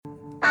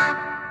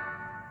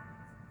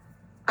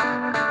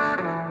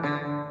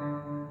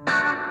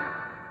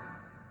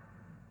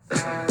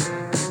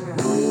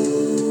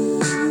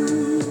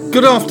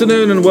Good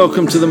afternoon and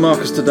welcome to the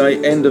Marcus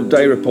Today End of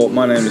Day Report.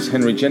 My name is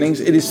Henry Jennings.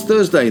 It is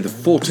Thursday the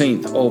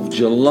 14th of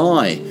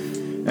July,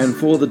 and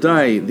for the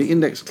day the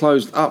index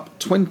closed up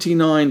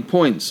 29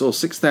 points or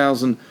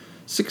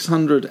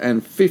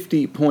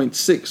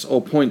 6,650.6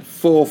 or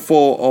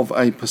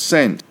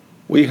 0.44%.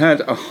 We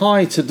had a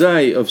high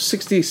today of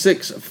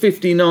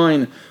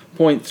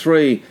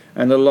 6659.3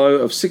 and a low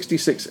of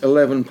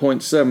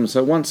 6611.7.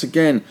 So once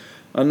again,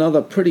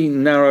 another pretty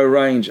narrow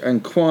range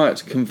and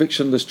quiet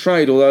convictionless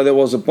trade, although there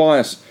was a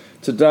bias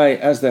today,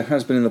 as there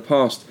has been in the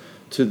past,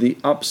 to the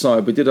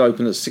upside. We did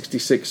open at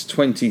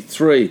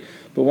 66.23,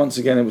 but once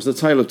again it was the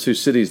tale of two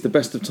cities, the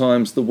best of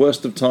times, the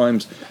worst of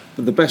times.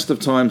 But the best of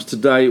times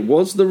today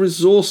was the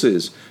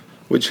resources,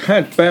 which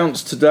had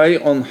bounced today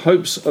on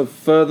hopes of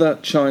further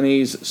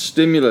Chinese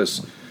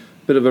stimulus.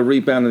 Bit of a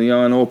rebound in the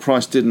iron ore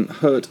price didn't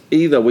hurt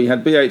either. We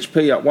had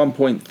BHP up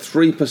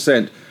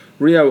 1.3%,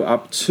 Rio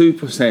up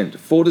 2%,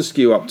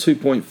 Fortescue up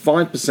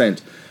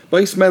 2.5%.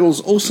 Base metals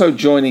also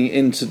joining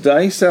in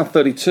today. South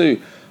 32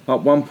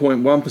 up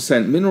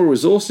 1.1%. Mineral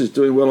resources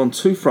doing well on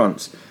two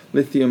fronts.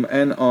 Lithium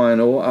and iron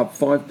ore up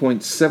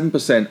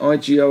 5.7%.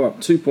 IGO up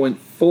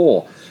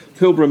 2.4%.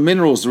 Pilbara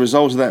Minerals, the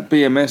result of that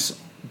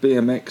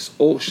BMX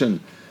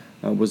auction,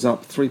 was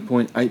up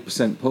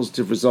 3.8%.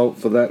 Positive result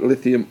for that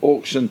lithium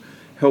auction,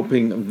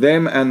 helping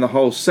them and the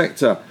whole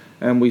sector.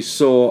 And we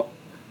saw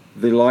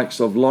the likes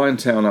of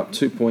Liontown up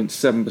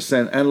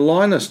 2.7% and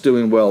Linus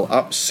doing well,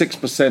 up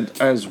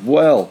 6% as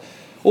well.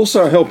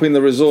 Also helping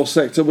the resource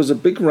sector was a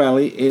big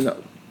rally in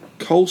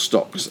coal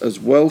stocks as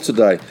well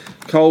today.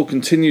 Coal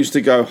continues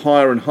to go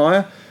higher and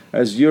higher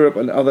as Europe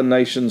and other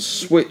nations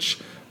switch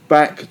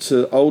back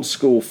to old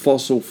school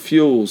fossil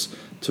fuels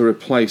to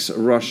replace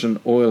Russian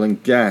oil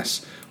and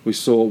gas. We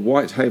saw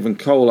Whitehaven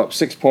Coal up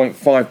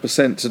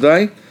 6.5%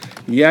 today.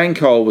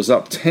 Yancoal was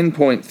up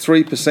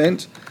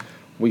 10.3%.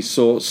 We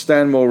saw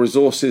Stanmore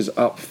Resources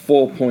up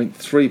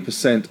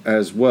 4.3%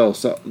 as well.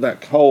 So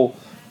that coal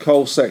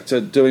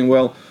sector doing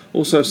well.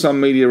 Also some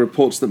media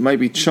reports that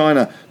maybe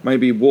China may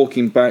be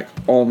walking back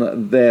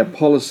on their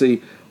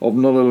policy of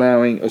not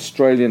allowing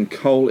Australian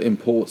coal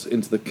imports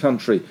into the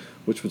country,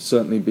 which would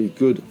certainly be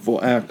good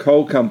for our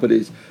coal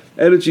companies.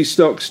 Energy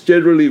stocks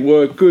generally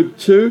were good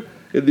too.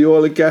 In the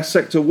oil and gas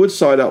sector,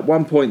 Woodside up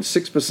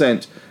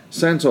 1.6%,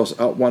 Santos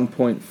up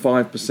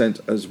 1.5%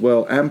 as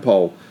well,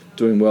 Ampol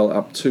doing well,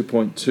 up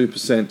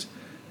 2.2%.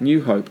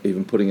 New Hope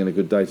even putting in a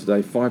good day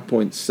today,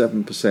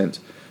 5.7%.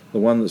 The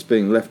one that's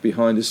being left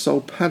behind is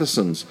Soul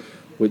Pattinson's,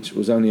 which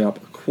was only up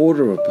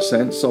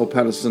 0.25%. Soul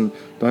Pattinson,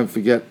 don't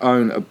forget,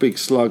 own a big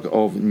slug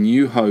of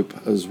New Hope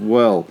as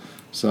well.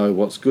 So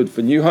what's good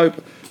for New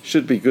Hope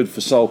should be good for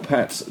Soul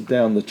Pats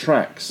down the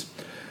tracks.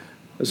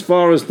 As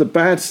far as the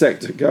bad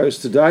sector goes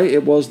today,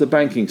 it was the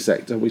banking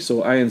sector. We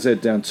saw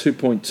ANZ down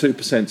 2.2%,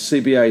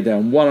 CBA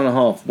down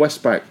 1.5%,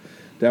 Westpac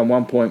down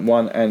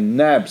 1.1%, and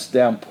NABS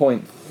down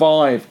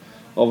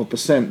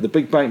 0.5%. The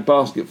big bank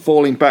basket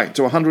falling back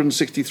to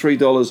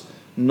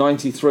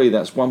 $163.93.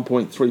 That's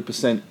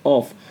 1.3%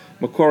 off.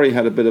 Macquarie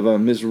had a bit of a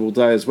miserable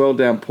day as well,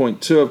 down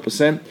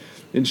 0.2%.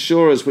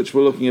 Insurers, which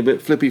were looking a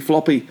bit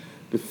flippy-floppy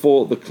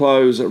before the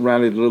close,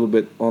 rallied a little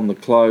bit on the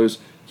close.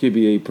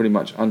 QBE pretty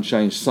much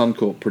unchanged.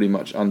 Suncorp pretty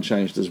much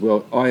unchanged as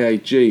well.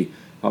 IAG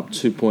up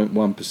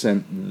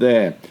 2.1%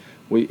 there.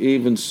 We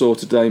even saw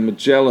today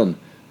Magellan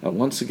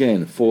once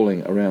again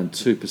falling around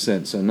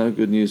 2%, so no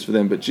good news for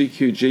them. But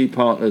GQG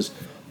Partners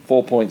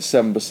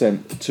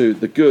 4.7% to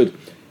the good.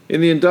 In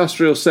the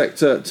industrial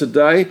sector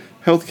today,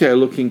 healthcare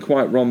looking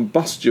quite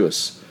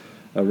rambustuous.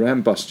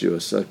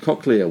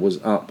 Cochlear was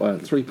up by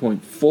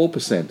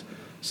 3.4%.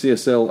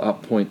 CSL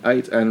up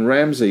 0.8%, and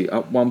Ramsay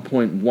up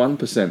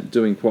 1.1%,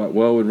 doing quite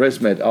well, with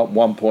ResMed up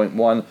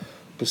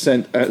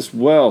 1.1% as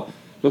well.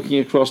 Looking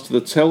across to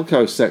the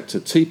telco sector,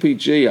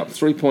 TPG up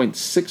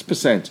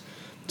 3.6%,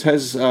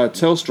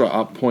 Telstra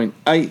up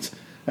 0.8%,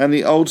 and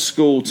the old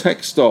school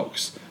tech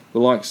stocks, the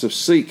likes of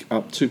Seek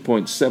up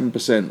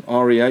 2.7%,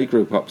 REA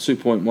Group up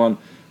 2.1%,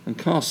 and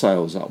car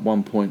sales up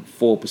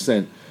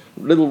 1.4%.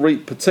 Little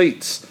REIT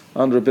petites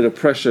under a bit of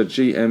pressure.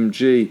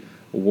 GMG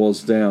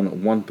was down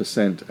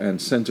 1%,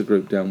 and Centre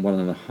Group down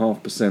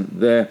 1.5%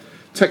 there.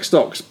 Tech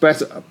stocks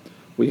better.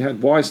 We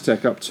had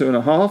WiseTech up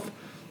 2.5%,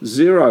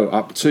 Xero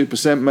up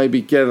 2%,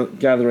 maybe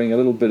gathering a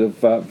little bit of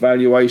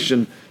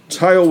valuation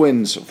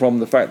tailwinds from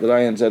the fact that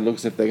ANZ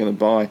looks as if they're going to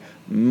buy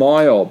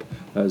MYOB.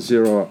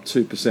 Xero up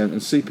 2%,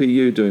 and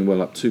CPU doing well,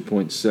 up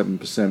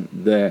 2.7%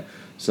 there.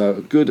 So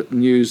a good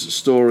news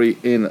story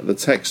in the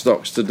tech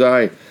stocks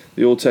today.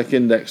 The All Tech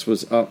Index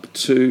was up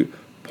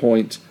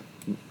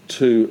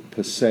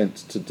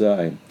 2.2%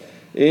 today.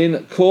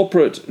 In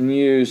corporate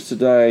news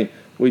today,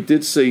 we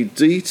did see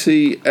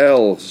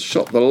DTL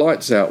shot the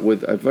lights out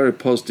with a very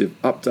positive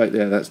update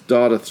there. That's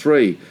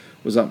Data3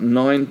 was up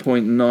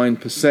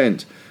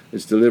 9.9%.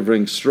 It's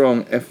delivering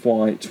strong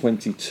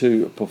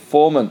FY22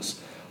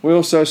 performance. We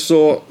also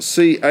saw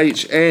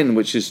CHN,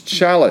 which is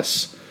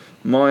Chalice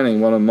Mining,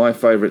 one of my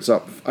favourites,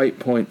 up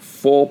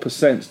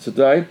 8.4%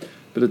 today.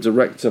 Bit of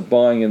director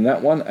buying in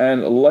that one.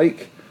 And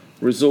Lake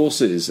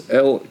Resources,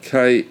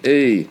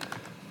 LKE.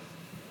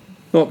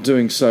 Not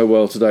doing so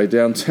well today,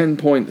 down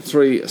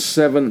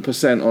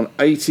 10.37% on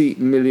 80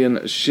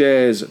 million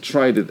shares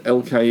traded.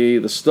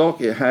 LKE, the stock,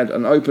 it had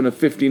an open of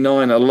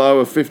 59, a low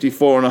of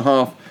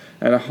 54.5,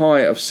 and a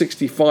high of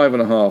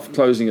 65.5,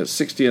 closing at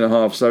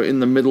 60.5, so in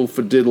the middle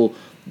for diddle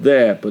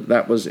there. But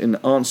that was in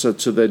answer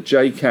to their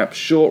JCap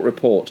short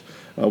report.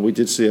 We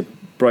did see a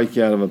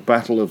breakout of a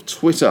battle of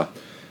Twitter,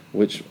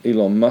 which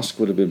Elon Musk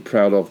would have been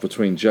proud of,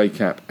 between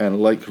JCap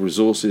and Lake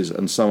Resources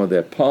and some of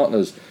their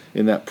partners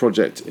in that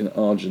project in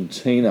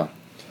Argentina.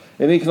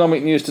 In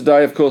economic news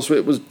today, of course,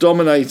 it was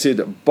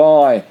dominated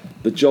by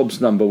the jobs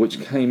number, which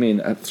came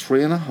in at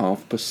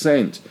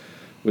 3.5%,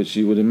 which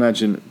you would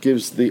imagine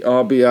gives the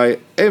RBA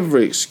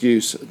every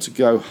excuse to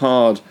go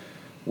hard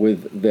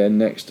with their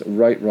next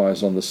rate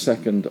rise on the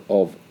 2nd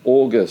of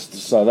August.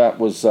 So that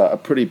was a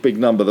pretty big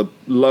number, the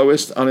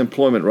lowest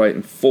unemployment rate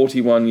in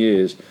 41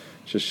 years.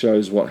 Just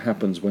shows what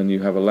happens when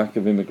you have a lack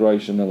of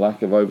immigration, a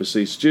lack of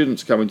overseas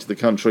students coming to the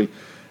country,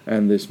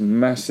 and this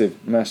massive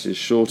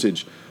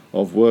shortage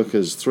of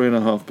workers.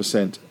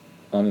 3.5%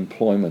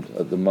 unemployment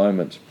at the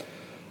moment.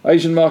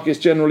 Asian markets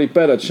generally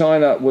better.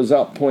 China was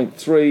up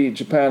 0.3%,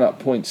 Japan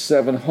up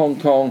 0.7%, Hong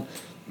Kong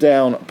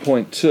down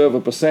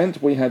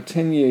 0.2%. We had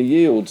 10-year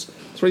yields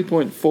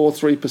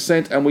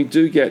 3.43%, and we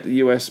do get the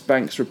US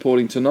banks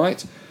reporting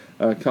tonight.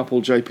 A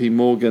couple, JP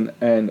Morgan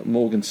and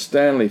Morgan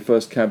Stanley,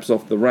 first cabs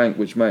off the rank,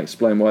 which may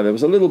explain why there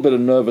was a little bit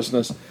of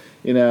nervousness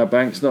in our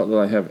banks. Not that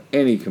I have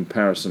any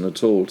comparison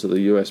at all to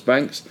the US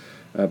banks.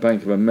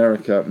 Bank of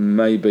America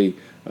may be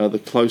the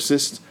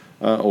closest,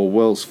 or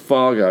Wells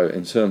Fargo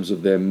in terms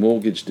of their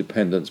mortgage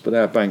dependence, but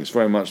our banks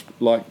very much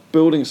like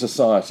building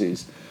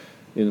societies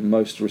in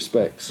most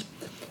respects.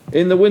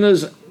 In the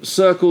winners'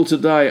 circle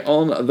today,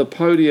 on the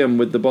podium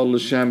with the bottle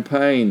of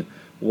champagne,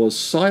 was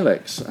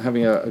Silex,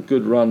 having a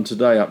good run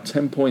today, up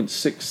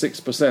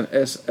 10.66%.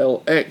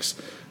 SLX,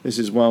 this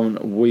is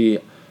one we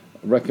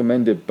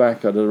recommended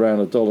back at around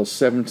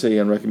 $1.70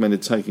 and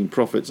recommended taking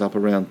profits up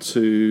around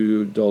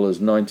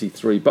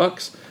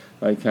 $2.93.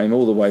 They came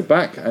all the way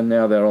back, and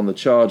now they're on the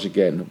charge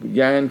again.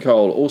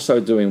 Yancoal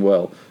also doing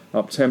well,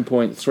 up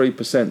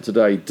 10.3%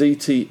 today.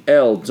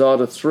 DTL,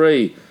 Data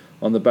 3,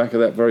 on the back of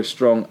that very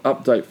strong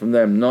update from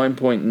them,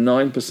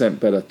 9.9%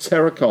 better.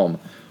 Terracom,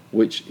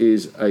 which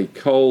is a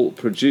coal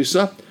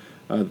producer,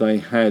 they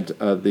had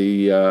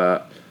the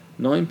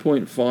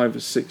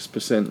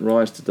 9.56%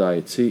 rise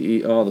today.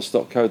 TER, the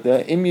stock code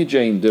there.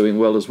 Imugene doing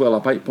well as well,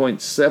 up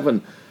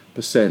 8.7%.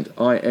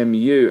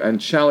 IMU,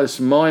 and Chalice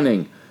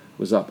Mining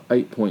was up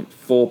 8.4%.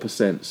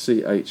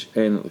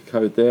 CHN, the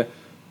code there.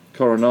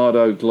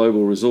 Coronado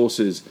Global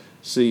Resources,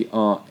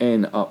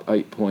 CRN, up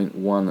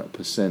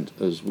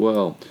 8.1% as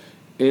well.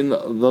 In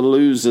the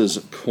losers'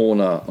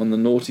 corner, on the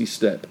naughty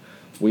step,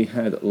 we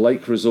had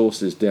Lake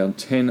Resources down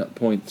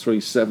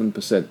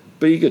 10.37%.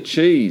 Bega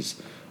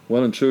Cheese,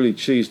 well and truly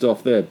cheesed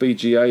off there.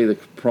 BGA, the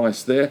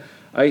price there,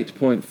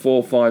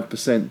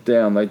 8.45%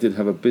 down. They did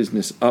have a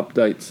business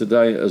update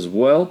today as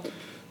well.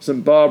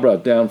 St Barbara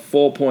down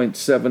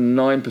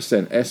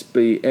 4.79%.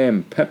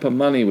 SBM, Pepper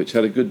Money, which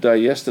had a good day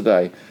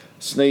yesterday,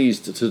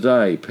 sneezed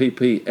today.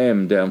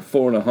 PPM down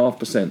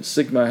 4.5%.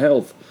 Sigma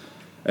Health,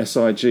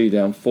 SIG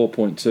down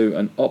 4.2%.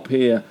 And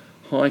Ophere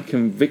High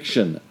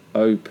Conviction,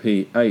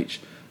 OPH,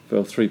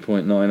 fell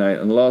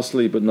 3.98%. And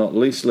lastly but not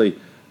leastly,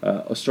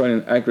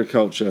 Australian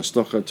agriculture,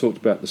 stock I talked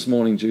about this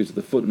morning due to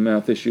the foot and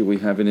mouth issue we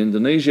have in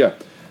Indonesia,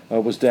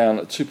 was down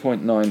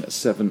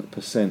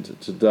 2.97%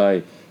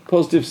 today.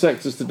 Positive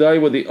sectors today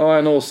were the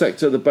iron ore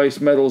sector, the base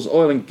metals,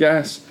 oil and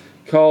gas,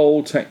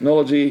 coal,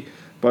 technology,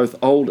 both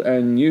old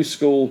and new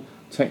school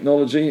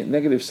technology.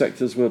 Negative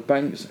sectors were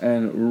banks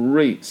and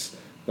REITs,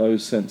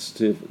 those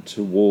sensitive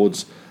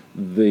towards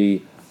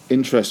the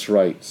interest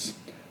rates.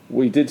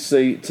 We did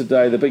see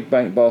today the big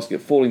bank basket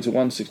falling to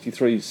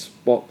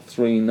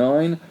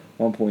 163.39,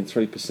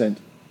 1.3%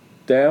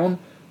 down.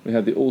 We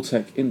had the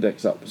All-Tech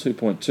Index up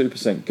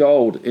 2.2%.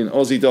 Gold in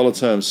Aussie dollar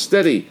terms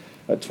steady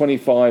at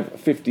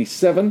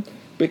 25.57.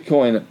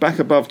 Bitcoin back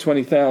above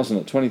 20,000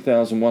 at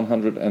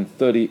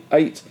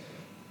 20,138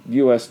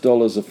 US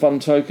dollars a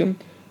fund token.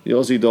 The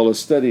Aussie dollar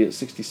steady at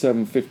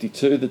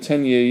 67.52. The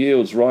 10-year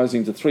yields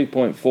rising to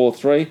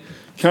 3.43.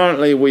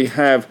 Currently we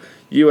have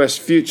US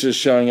futures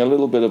showing a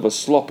little bit of a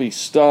sloppy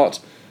start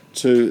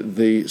to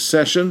the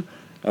session.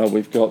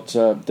 We've got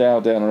Dow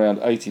down around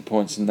 80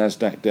 points and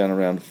Nasdaq down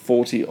around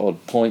 40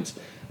 odd points,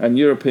 and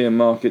European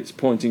markets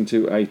pointing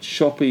to a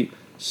choppy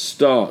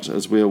start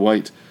as we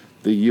await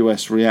the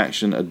US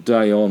reaction a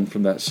day on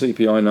from that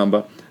CPI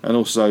number, and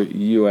also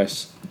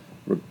US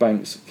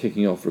banks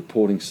kicking off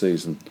reporting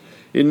season.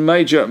 In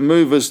major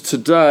movers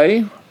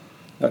today,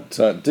 at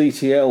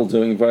DTL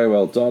doing very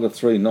well, Data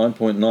 3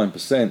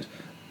 9.9%.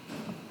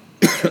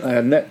 They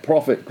had net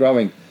profit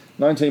growing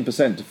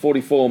 19% to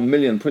 44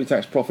 million,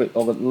 pre-tax profit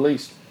of at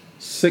least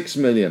 6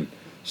 million.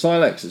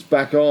 Silex is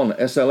back on,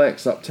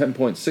 SLX up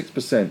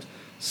 10.6%.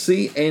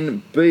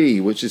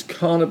 CNB, which is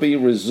Carnaby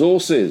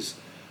Resources,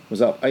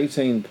 was up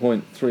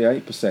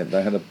 18.38%.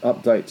 They had an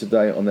update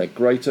today on their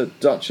Greater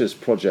Duchess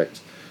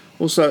project.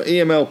 Also,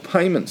 EML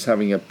Payments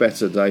having a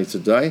better day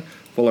today,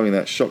 following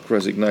that shock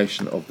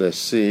resignation of their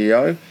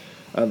CEO.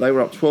 They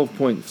were up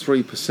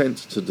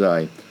 12.3%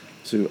 today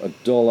to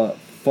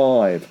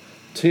 $1.05.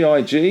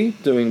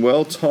 TIG doing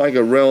well.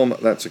 Tiger Realm,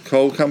 that's a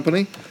coal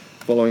company.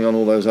 Following on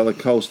all those other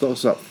coal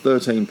stocks, up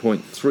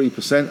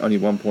 13.3%, only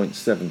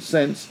 1.7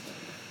 cents.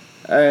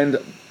 And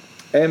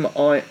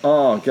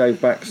MIR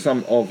gave back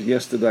some of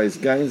yesterday's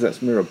gains. That's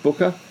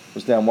Mirrabooka,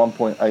 was down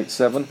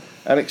 1.87.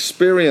 And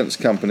Experience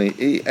Company,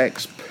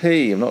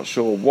 EXP, I'm not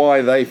sure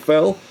why they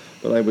fell,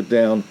 but they were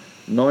down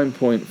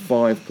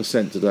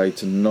 9.5% today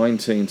to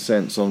 19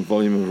 cents on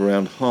volume of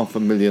around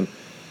 500,000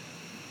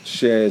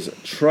 shares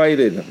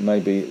traded.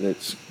 Maybe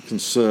it's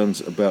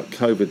concerns about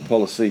COVID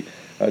policy.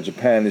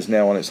 Japan is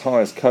now on its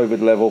highest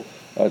COVID level.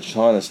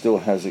 China still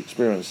has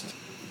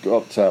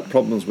got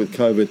problems with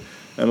COVID,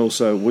 and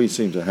also we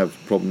seem to have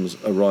problems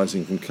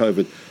arising from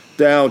COVID.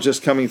 Dow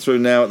just coming through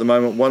now at the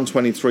moment,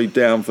 123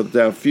 down for the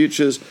Dow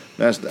futures,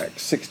 Nasdaq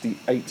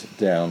 68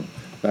 down.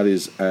 That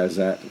is as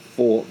at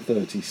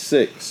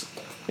 4:36.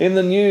 In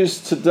the news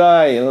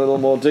today, in a little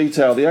more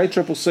detail, the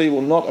ACCC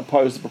will not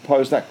oppose the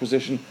proposed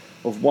acquisition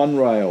of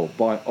OneRail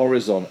by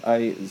Horizon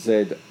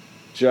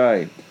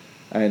AZJ.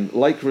 And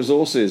Lake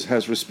Resources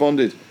has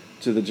responded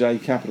to the J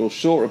Capital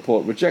short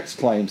report, rejects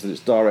claims that its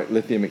direct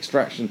lithium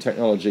extraction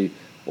technology,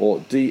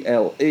 or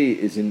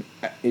DLE,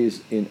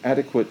 is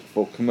inadequate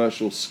for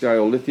commercial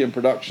scale lithium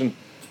production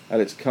at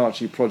its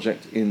Kachi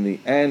project in the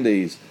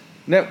Andes.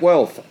 Net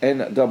Wealth,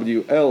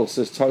 NWL,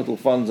 says total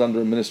funds under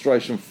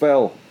administration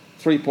fell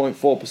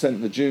 3.4%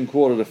 in the June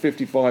quarter to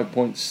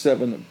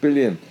 $55.7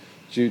 billion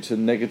due to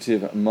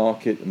negative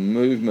market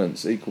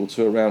movements equal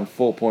to around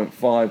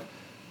 $4.5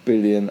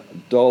 billion.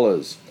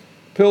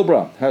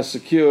 Pilbara has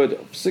secured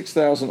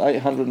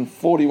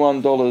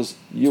 $6,841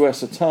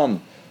 US a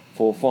tonne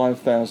for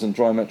 5,000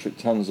 dry metric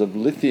tonnes of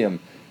lithium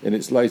in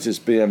its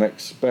latest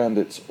BMX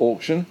Bandits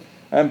auction.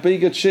 And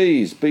Bega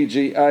Cheese,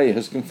 BGA,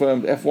 has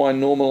confirmed FY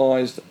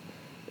normalised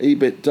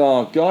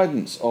EBITDA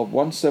guidance of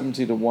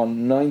 170 to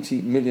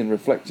 190 million,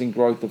 reflecting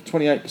growth of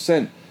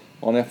 28%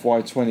 on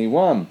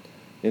FY21.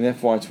 In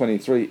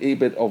FY23,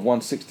 EBIT of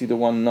 160 to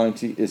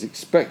 190 is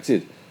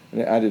expected.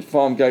 And it added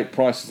farm gate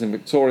prices in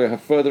Victoria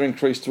have further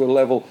increased to a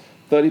level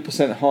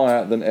 30%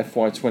 higher than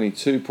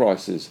FY22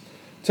 prices.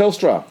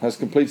 Telstra has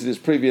completed its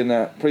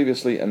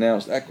previously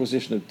announced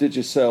acquisition of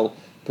Digicel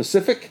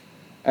Pacific,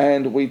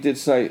 and we did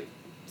see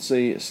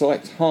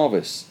Select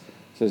Harvests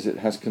says it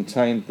has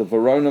contained the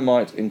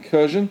Veronomite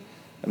incursion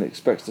and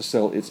expects to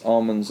sell its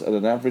almonds at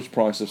an average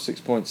price of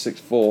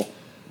 $6.64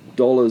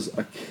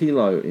 a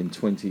kilo in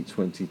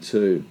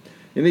 2022.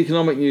 In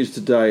economic news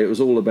today, it was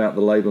all about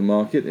the labour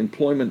market.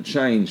 Employment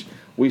change.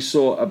 We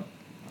saw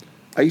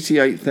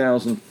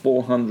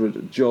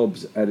 88,400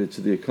 jobs added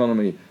to the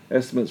economy.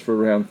 Estimates for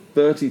around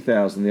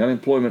 30,000. The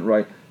unemployment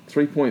rate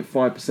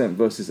 3.5%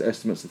 versus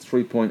estimates of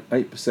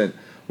 3.8%.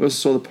 We also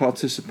saw the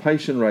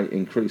participation rate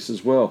increase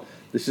as well.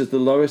 This is the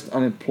lowest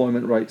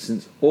unemployment rate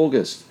since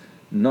August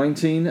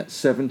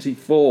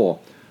 1974.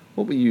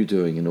 What were you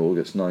doing in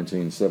August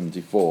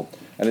 1974?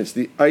 And it's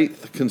the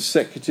 8th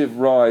consecutive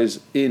rise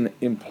in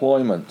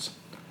employment.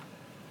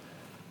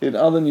 In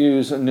other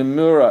news,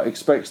 Nomura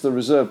expects the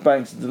Reserve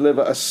Bank to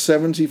deliver a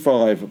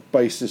 75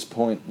 basis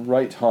point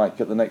rate hike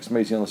at the next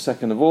meeting on the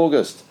 2nd of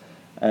August.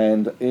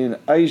 And in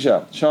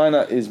Asia,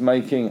 China is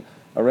making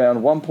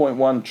around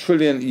 $1.1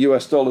 trillion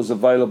US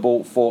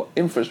available for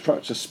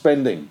infrastructure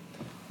spending.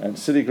 And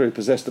Citigroup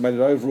has estimated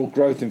overall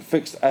growth in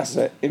fixed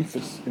asset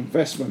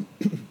investment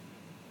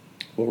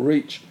will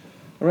reach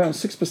around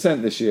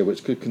 6% this year,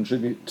 which could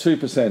contribute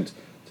 2%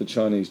 to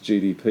Chinese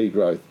GDP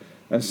growth.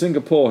 And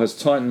Singapore has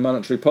tightened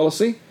monetary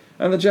policy,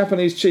 and the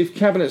Japanese Chief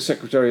Cabinet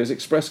Secretary has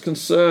expressed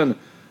concern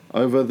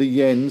over the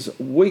yen's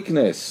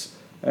weakness.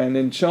 And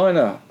in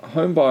China,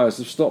 home buyers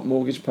have stopped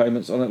mortgage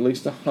payments on at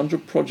least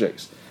 100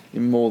 projects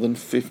in more than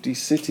 50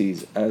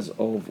 cities as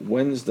of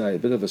Wednesday. A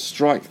bit of a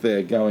strike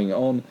there going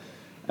on,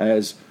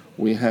 as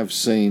we have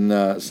seen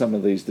some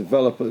of these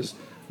developers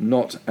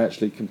not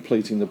actually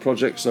completing the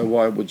project. So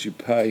why would you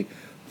pay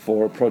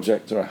for a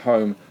project or a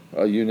home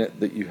or a unit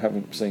that you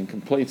haven't seen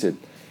completed?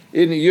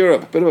 In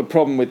Europe, a bit of a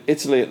problem with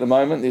Italy at the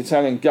moment. The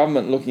Italian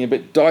government looking a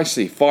bit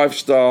dicey. Five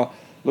Star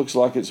looks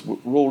like it's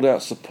ruled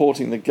out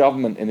supporting the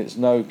government in its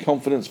no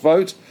confidence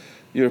vote.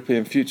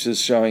 European futures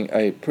showing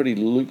a pretty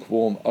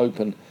lukewarm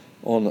open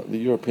on the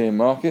European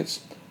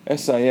markets.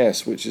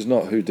 SAS, which is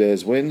not Who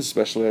Dares Wins,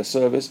 Special Air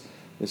Service,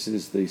 this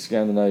is the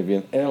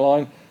Scandinavian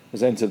airline,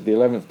 has entered the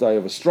 11th day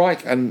of a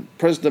strike, and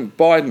President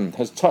Biden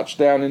has touched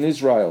down in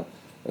Israel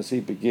as he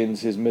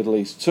begins his Middle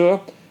East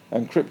tour,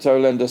 and crypto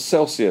lender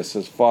Celsius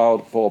has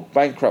filed for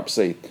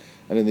bankruptcy.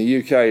 And in the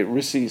UK,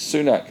 Rishi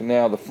Sunak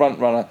now the front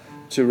runner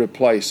to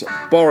replace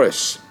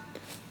Boris.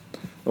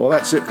 Well,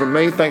 that's it from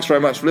me. Thanks very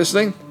much for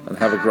listening, and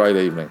have a great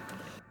evening.